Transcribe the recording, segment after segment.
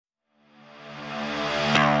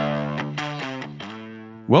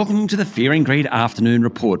Welcome to the Fear and Greed Afternoon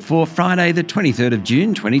Report for Friday the 23rd of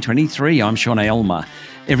June 2023. I'm Sean Aylmer.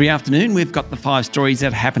 Every afternoon we've got the 5 stories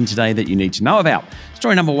that happened today that you need to know about.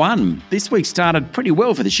 Story number 1, this week started pretty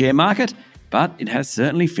well for the share market, but it has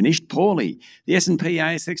certainly finished poorly. The S&P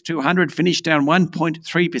ASX 200 finished down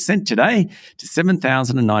 1.3% today to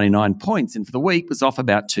 7,099 points, and for the week was off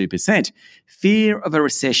about 2%. Fear of a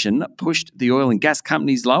recession pushed the oil and gas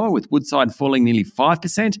companies lower, with Woodside falling nearly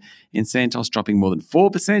 5% and Santos dropping more than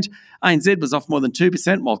 4%. ANZ was off more than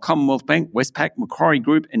 2%, while Commonwealth Bank, Westpac, Macquarie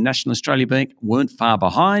Group and National Australia Bank weren't far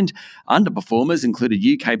behind. Underperformers included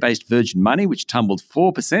UK-based Virgin Money, which tumbled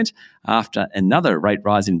 4% after another rate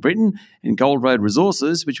rise in Britain, and Gold Road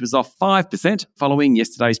Resources, which was off 5% following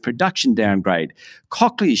yesterday's production downgrade.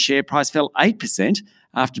 Cochlear's share price fell 8%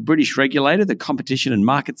 after British regulator, the Competition and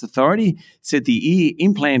Markets Authority, said the Ear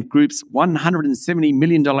Implant Group's $170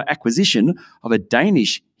 million acquisition of a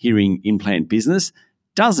Danish hearing implant business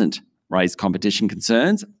doesn't raise competition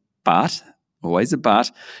concerns, but, always a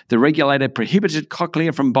but, the regulator prohibited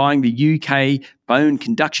Cochlear from buying the UK bone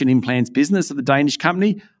conduction implants business of the Danish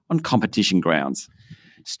company on competition grounds.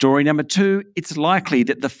 Story number 2, it's likely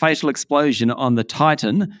that the fatal explosion on the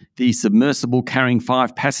Titan, the submersible carrying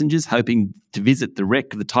 5 passengers hoping to visit the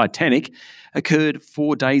wreck of the Titanic, occurred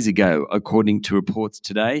 4 days ago, according to reports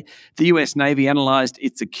today. The US Navy analysed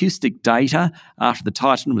its acoustic data after the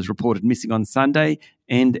Titan was reported missing on Sunday,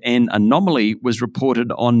 and an anomaly was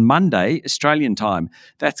reported on Monday, Australian time.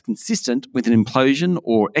 That's consistent with an implosion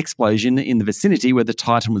or explosion in the vicinity where the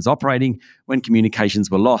Titan was operating when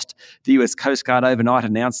communications were lost. The US Coast Guard overnight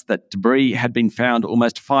announced that debris had been found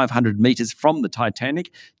almost 500 metres from the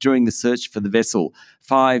Titanic during the search for the vessel.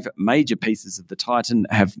 5 major pieces of the Titan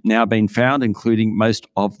have now been found, including most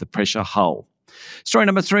of the pressure hull. Story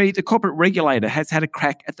number 3, the corporate regulator has had a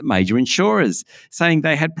crack at the major insurers, saying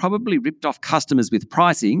they had probably ripped off customers with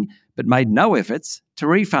pricing but made no efforts to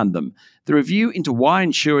refund them. The review into why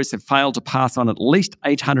insurers have failed to pass on at least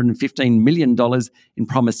 $815 million in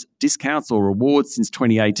promised discounts or rewards since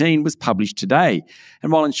 2018 was published today.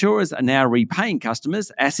 And while insurers are now repaying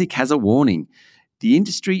customers, ASIC has a warning. The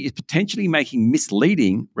industry is potentially making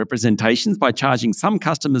misleading representations by charging some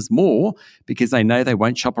customers more because they know they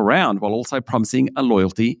won't shop around, while also promising a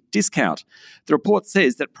loyalty discount. The report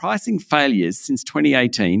says that pricing failures since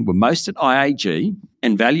 2018 were most at IAG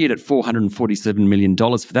and valued at $447 million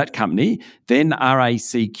for that company, then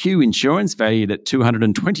RACQ Insurance valued at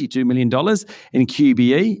 $222 million and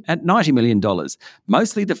QBE at $90 million.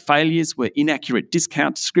 Mostly the failures were inaccurate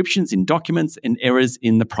discount descriptions in documents and errors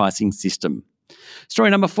in the pricing system. Story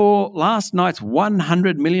number 4, last night's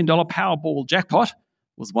 $100 million Powerball jackpot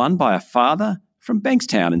was won by a father from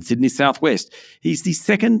Bankstown in Sydney southwest. He's the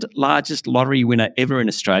second largest lottery winner ever in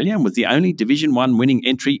Australia and was the only Division 1 winning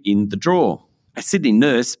entry in the draw. A Sydney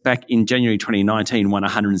nurse back in January 2019 won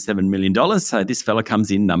 $107 million, so this fella comes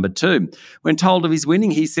in number 2. When told of his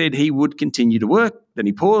winning, he said he would continue to work. Then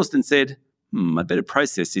he paused and said, I better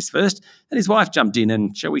process this first. And his wife jumped in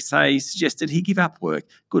and, shall we say, suggested he give up work.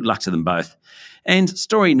 Good luck to them both. And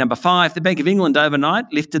story number 5, the Bank of England overnight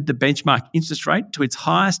lifted the benchmark interest rate to its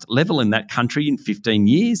highest level in that country in 15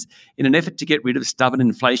 years in an effort to get rid of stubborn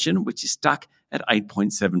inflation, which is stuck at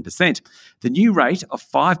 8.7%. The new rate of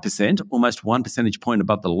 5%, almost 1 percentage point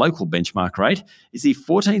above the local benchmark rate, is the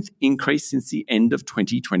 14th increase since the end of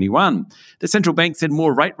 2021. The central bank said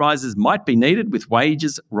more rate rises might be needed, with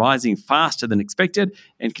wages rising faster than expected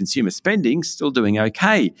and consumer spending still doing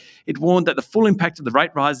okay. It warned that the full impact of the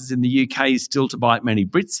rate rises in the UK is still to bite many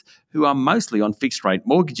Brits who are mostly on fixed-rate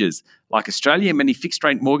mortgages. Like Australia, many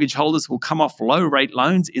fixed-rate mortgage holders will come off low-rate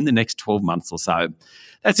loans in the next 12 months or so.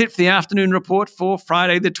 That's it for the afternoon report for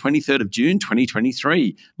Friday the 23rd of June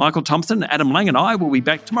 2023. Michael Thompson, Adam Lang and I will be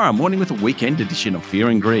back tomorrow morning with a weekend edition of Fear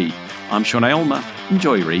and Greed. I'm Sean Aylmer.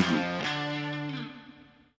 Enjoy your evening.